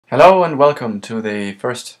Hello and welcome to the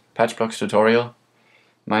first Patchblocks tutorial.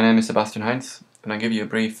 My name is Sebastian Heinz and I'll give you a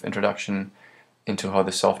brief introduction into how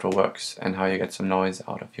the software works and how you get some noise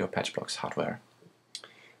out of your Patchblocks hardware.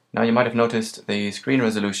 Now you might have noticed the screen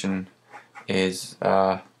resolution is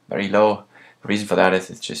very low. The reason for that is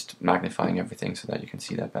it's just magnifying everything so that you can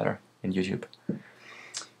see that better in YouTube.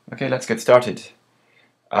 Okay, let's get started.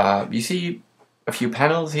 You see a few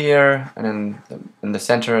panels here, and in the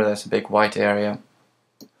center there's a big white area.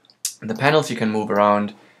 The panels you can move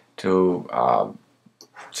around to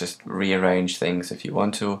just rearrange things if you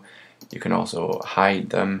want to. You can also hide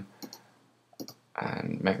them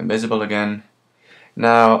and make them visible again.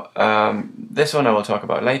 Now this one I will talk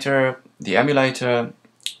about later. The emulator,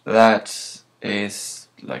 that is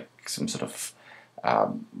like some sort of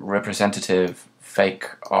representative fake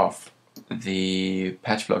of the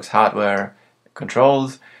Patchblocks hardware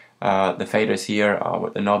controls. The faders here are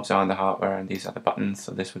what the knobs are on the hardware, and these are the buttons.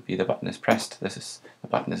 So this would be the button is pressed, this is the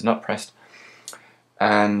button is not pressed.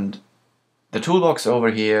 And the toolbox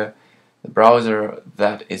over here, the browser,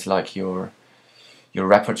 that is like your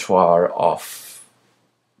repertoire of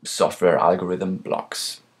software algorithm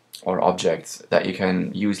blocks or objects that you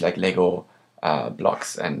can use like Lego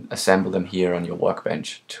blocks and assemble them here on your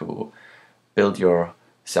workbench to build your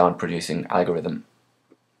sound producing algorithm.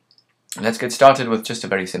 Let's get started with just a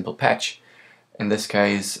very simple patch. In this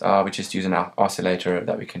case, we just use an oscillator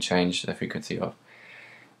that we can change the frequency of.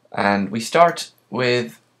 And we start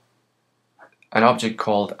with an object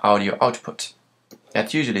called audio output.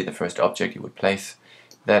 That's usually the first object you would place.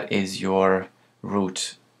 That is your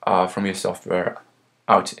route from your software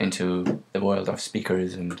out into the world of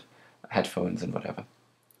speakers and headphones and whatever.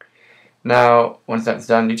 Now, once that's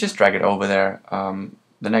done, you just drag it over there.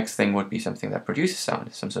 The next thing would be something that produces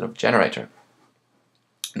sound, some sort of generator.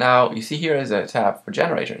 Now you see here is a tab for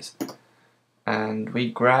generators, and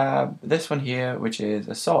we grab this one here, which is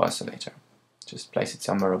a saw oscillator. Just place it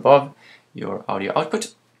somewhere above your audio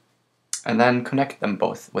output and then connect them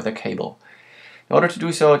both with a cable. In order to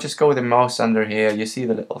do so, just go with the mouse under here. You see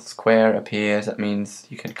the little square appears. That means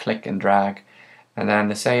you can click and drag, and then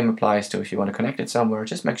the same applies to if you want to connect it somewhere.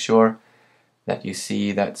 Just make sure that you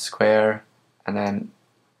see that square and then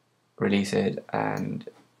release it, and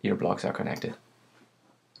your blocks are connected.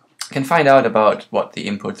 You can find out about what the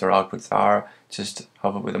inputs or outputs are. Just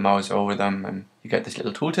hover with the mouse over them and you get this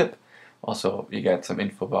little tooltip. Also you get some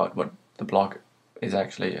info about what the block is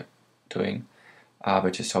actually doing by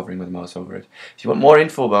just hovering with the mouse over it. If you want more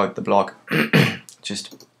info about the block,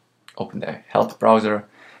 just open the help browser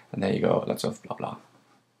and there you go, lots of blah blah.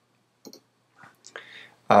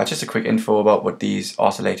 Just a quick info about what these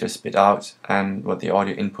oscillators spit out and what the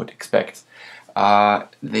audio input expects.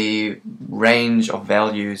 The range of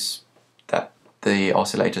values that the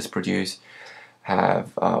oscillators produce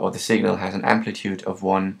have, or the signal has an amplitude of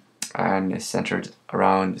 1 and is centered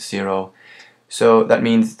around 0. So that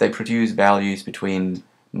means they produce values between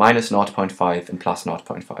minus 0.5 and plus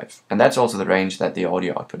 0.5. And that's also the range that the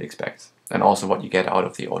audio output expects, and also what you get out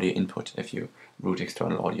of the audio input if you route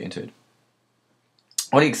external audio into it.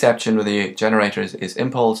 Only exception with the generators is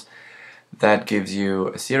impulse. That gives you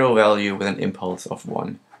a 0 value with an impulse of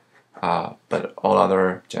 1. But all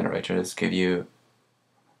other generators give you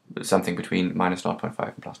something between minus 0.5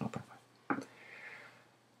 and plus 0.5.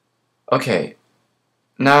 Okay,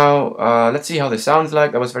 now let's see how this sounds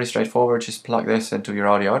like. That was very straightforward. Just plug this into your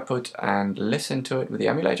audio output and listen to it with the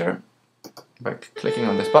emulator by clicking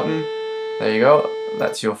on this button. There you go.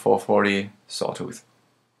 That's your 440 sawtooth.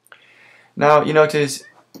 Now you notice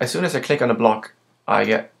as soon as I click on a block, I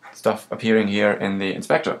get stuff appearing here in the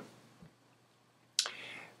inspector.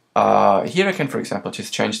 Here I can, for example,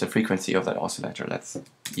 just change the frequency of that oscillator. Let's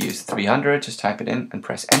use 300, just type it in and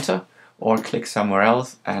press enter, or click somewhere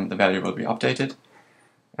else and the value will be updated.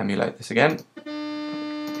 Emulate this again.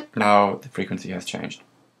 Now the frequency has changed.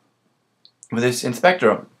 With this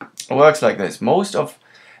inspector, it works like this. Most of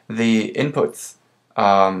the inputs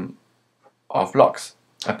of blocks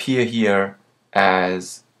appear here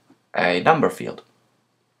as a number field.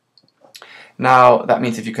 Now that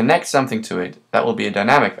means if you connect something to it, that will be a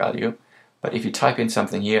dynamic value, but if you type in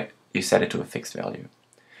something here, you set it to a fixed value.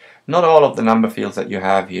 Not all of the number fields that you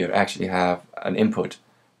have here actually have an input,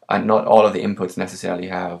 and not all of the inputs necessarily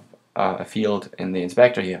have a field in the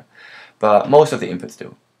inspector here, but most of the inputs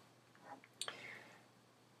do.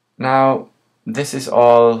 Now this is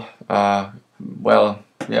all well,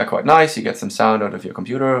 yeah, quite nice. You get some sound out of your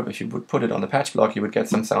computer. If you would put it on the patch block, you would get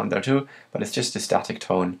some sound there too, but it's just a static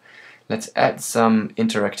tone. Let's add some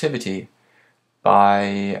interactivity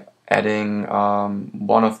by adding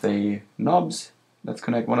one of the knobs. Let's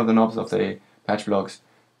connect one of the knobs of the Patchblocks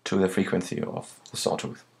to the frequency of the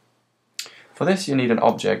sawtooth. For this you need an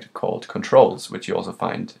object called controls, which you also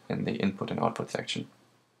find in the input and output section.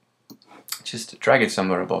 Just drag it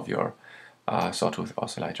somewhere above your sawtooth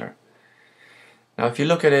oscillator. Now if you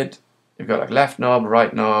look at it, you've got like left knob,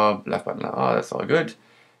 right knob, left button, oh that's all good.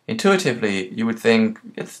 Intuitively you would think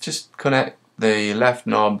it's just connect the left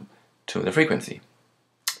knob to the frequency.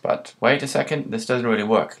 But wait a second, this doesn't really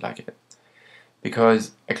work like it.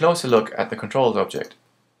 Because a closer look at the controls object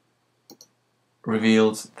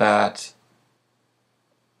reveals that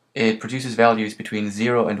it produces values between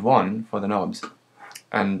 0 and 1 for the knobs,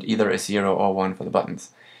 and either a 0 or 1 for the buttons.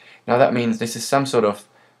 Now that means this is some sort of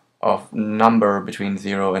number between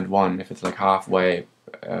 0 and 1. If it's like halfway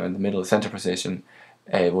in the middle center position,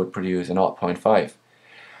 it would produce a 0.5.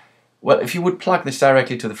 Well, if you would plug this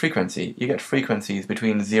directly to the frequency, you get frequencies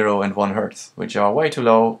between 0 and 1 hertz, which are way too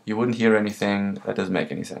low, you wouldn't hear anything, that doesn't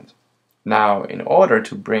make any sense. Now, in order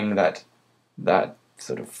to bring that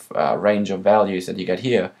sort of range of values that you get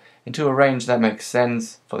here into a range that makes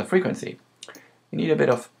sense for the frequency, you need a bit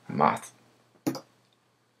of math.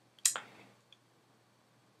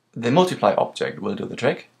 The multiply object will do the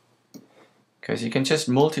trick, because you can just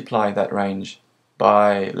multiply that range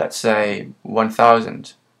by, let's say,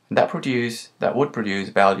 1000. And that would produce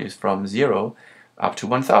values from 0 up to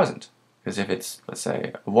 1000. Because if it's, let's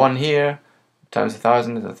say, 1 here times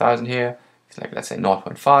 1000 is 1000 here, it's like, let's say,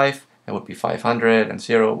 0.5, that would be 500, and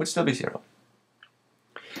 0 would still be 0.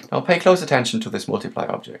 Now pay close attention to this multiply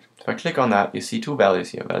object. If I click on that, you see two values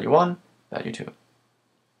here, value 1, value 2.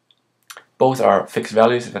 Both are fixed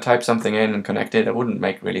values. If I type something in and connect it, it wouldn't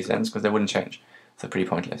make really sense because they wouldn't change. So pretty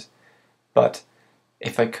pointless. But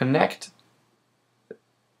if I connect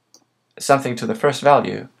something to the first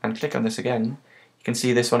value and click on this again, you can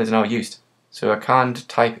see this one is now used. So I can't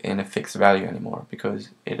type in a fixed value anymore because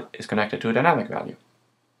it is connected to a dynamic value,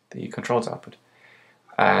 the controls output.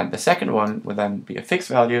 And the second one will then be a fixed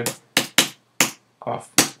value of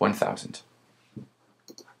 1000.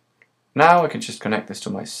 Now I can just connect this to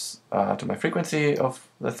my frequency of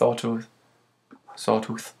the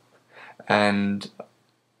sawtooth, and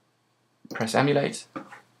press emulate, and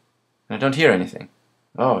I don't hear anything.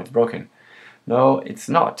 Oh, it's broken. No, it's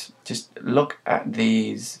not. Just look at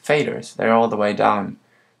these faders. They're all the way down.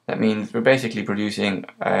 That means we're basically producing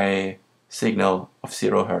a signal of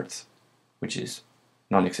 0 hertz, which is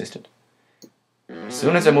non-existent. As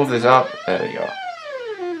soon as I move this up, there we go.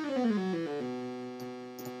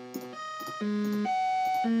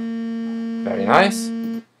 Very nice.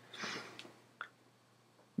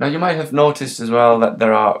 Now you might have noticed as well that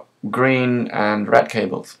there are green and red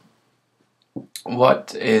cables.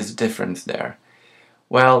 What is the difference there?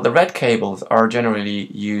 Well, the red cables are generally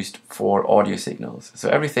used for audio signals. So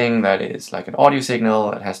everything that is like an audio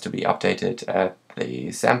signal that has to be updated at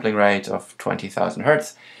the sampling rate of 20,000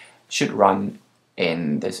 hertz should run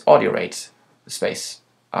in this audio rate space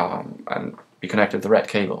and be connected to the red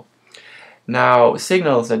cable. Now,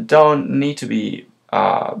 signals that don't need to be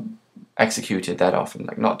executed that often,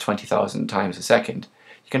 like not 20,000 times a second,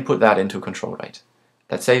 you can put that into control rate.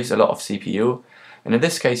 That saves a lot of CPU, and in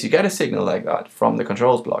this case you get a signal like that from the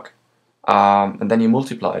controls block, and then you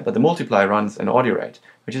multiply, but the multiply runs an audio rate,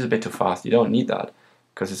 which is a bit too fast. You don't need that,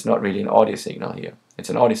 because it's not really an audio signal here. It's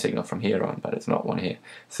an audio signal from here on, but it's not one here.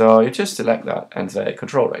 So you just select that and say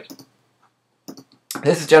control rate.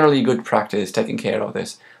 This is generally good practice, taking care of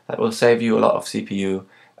this. That will save you a lot of CPU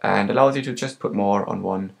and allows you to just put more on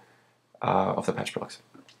one of the patch blocks.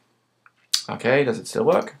 Okay, does it still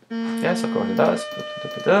work? Yes, of course it does.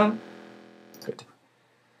 Good.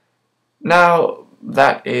 Now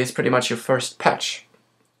that is pretty much your first patch.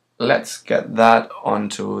 Let's get that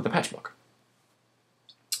onto the patch block.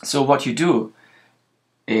 So what you do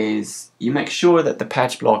is you make sure that the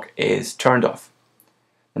patch block is turned off.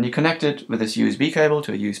 And you connect it with this USB cable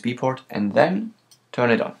to a USB port and then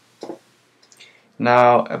turn it on.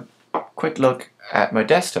 Now a quick look at my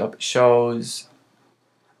desktop shows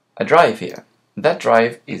a drive here. That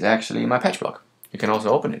drive is actually my patch block. You can also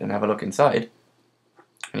open it and have a look inside.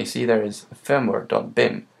 And you see there is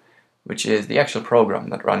firmware.bin, which is the actual program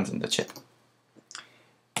that runs in the chip.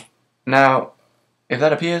 Now, if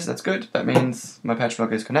that appears, that's good. That means my patch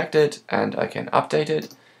block is connected and I can update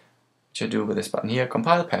it, which I do with this button here,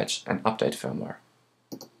 compile patch and update firmware.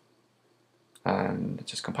 And it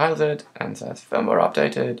just compiles it and says firmware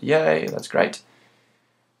updated. Yay, that's great.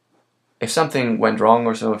 If something went wrong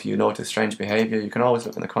or so, if you notice strange behavior, you can always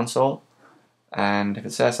look in the console, and if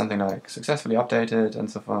it says something like successfully updated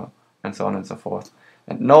and so on and so forth,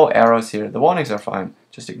 and no errors here, the warnings are fine,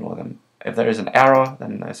 just ignore them. If there is an error,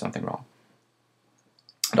 then there's something wrong.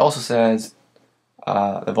 It also says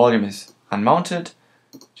The volume is unmounted,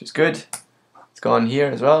 which is good. It's gone here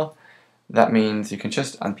as well. That means you can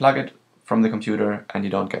just unplug it from the computer and you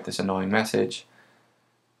don't get this annoying message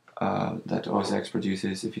that OS X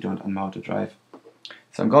produces if you don't unmount the drive.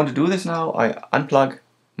 So I'm going to do this now. I unplug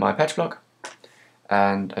my patch block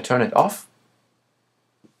and I turn it off,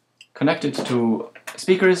 connect it to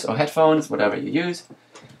speakers or headphones, whatever you use,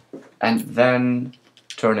 and then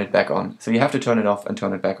turn it back on. So you have to turn it off and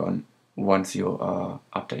turn it back on once you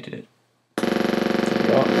updated it. There we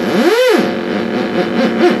go.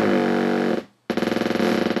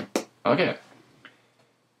 Okay.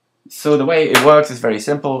 So the way it works is very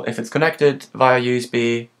simple. If it's connected via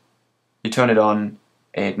USB, you turn it on,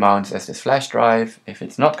 it mounts as this flash drive. If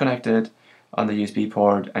it's not connected on the USB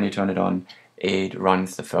port and you turn it on, it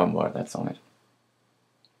runs the firmware that's on it.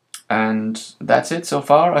 And that's it so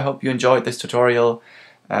far. I hope you enjoyed this tutorial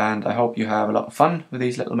and I hope you have a lot of fun with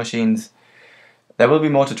these little machines. There will be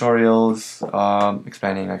more tutorials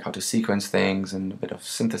explaining like how to sequence things and a bit of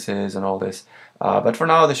synthesis and all this. But for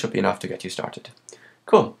now, this should be enough to get you started.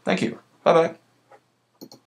 Cool, thank you. Bye bye.